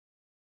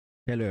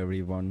Hello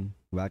everyone,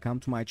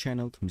 welcome to my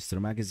channel Mr.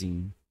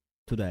 Magazine.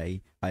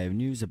 Today I have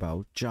news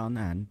about Can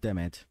and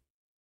Demet.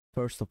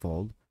 First of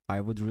all,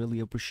 I would really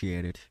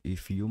appreciate it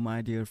if you,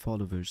 my dear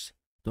followers,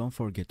 don't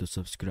forget to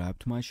subscribe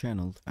to my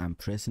channel and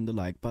pressing the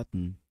like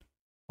button.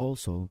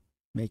 Also,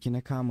 making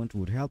a comment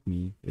would help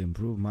me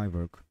improve my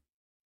work.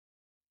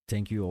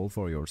 Thank you all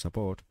for your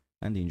support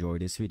and enjoy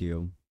this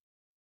video.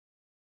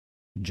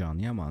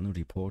 Yaman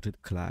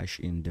reported clash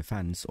in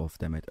defense of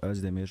Demet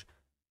Özdemir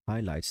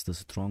highlights the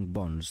strong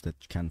bonds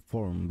that can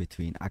form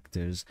between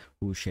actors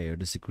who share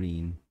the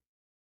screen.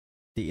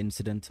 The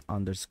incident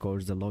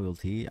underscores the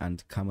loyalty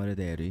and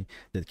camaraderie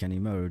that can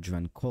emerge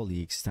when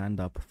colleagues stand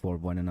up for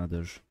one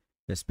another,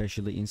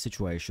 especially in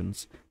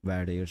situations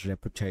where their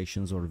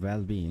reputations or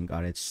well-being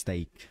are at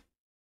stake.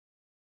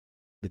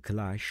 The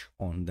clash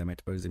on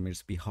Demet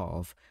Özdemir's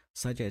behalf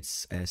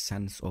suggests a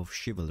sense of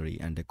chivalry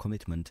and a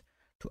commitment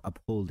to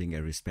upholding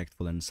a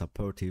respectful and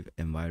supportive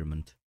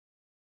environment.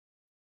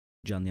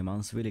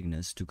 Yaman's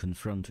willingness to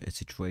confront a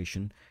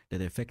situation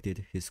that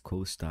affected his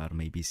co-star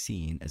may be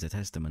seen as a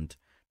testament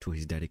to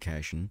his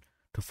dedication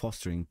to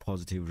fostering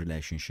positive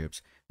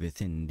relationships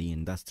within the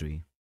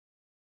industry.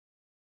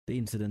 The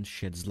incident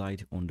sheds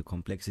light on the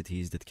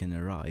complexities that can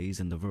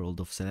arise in the world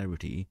of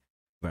celebrity,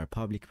 where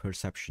public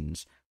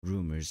perceptions,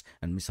 rumors,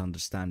 and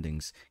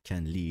misunderstandings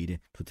can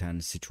lead to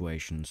tense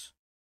situations.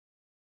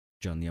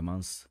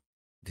 Yaman's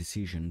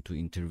decision to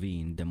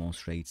intervene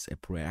demonstrates a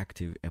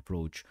proactive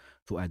approach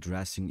to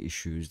addressing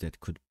issues that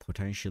could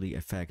potentially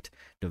affect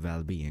the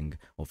well-being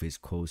of his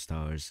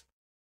co-stars.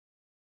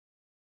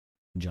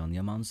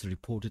 Yaman's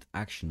reported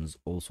actions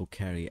also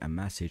carry a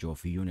message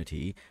of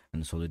unity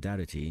and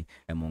solidarity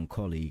among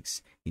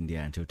colleagues in the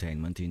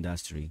entertainment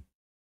industry.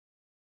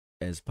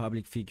 As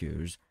public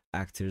figures,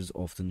 actors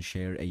often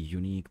share a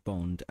unique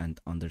bond and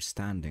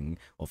understanding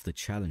of the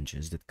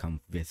challenges that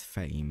come with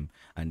fame,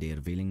 and their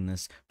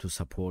willingness to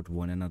support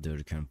one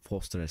another can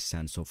foster a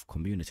sense of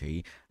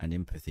community and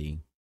empathy.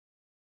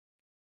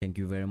 Thank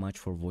you very much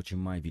for watching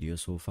my video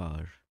so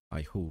far.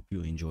 I hope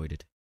you enjoyed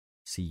it.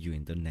 See you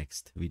in the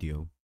next video.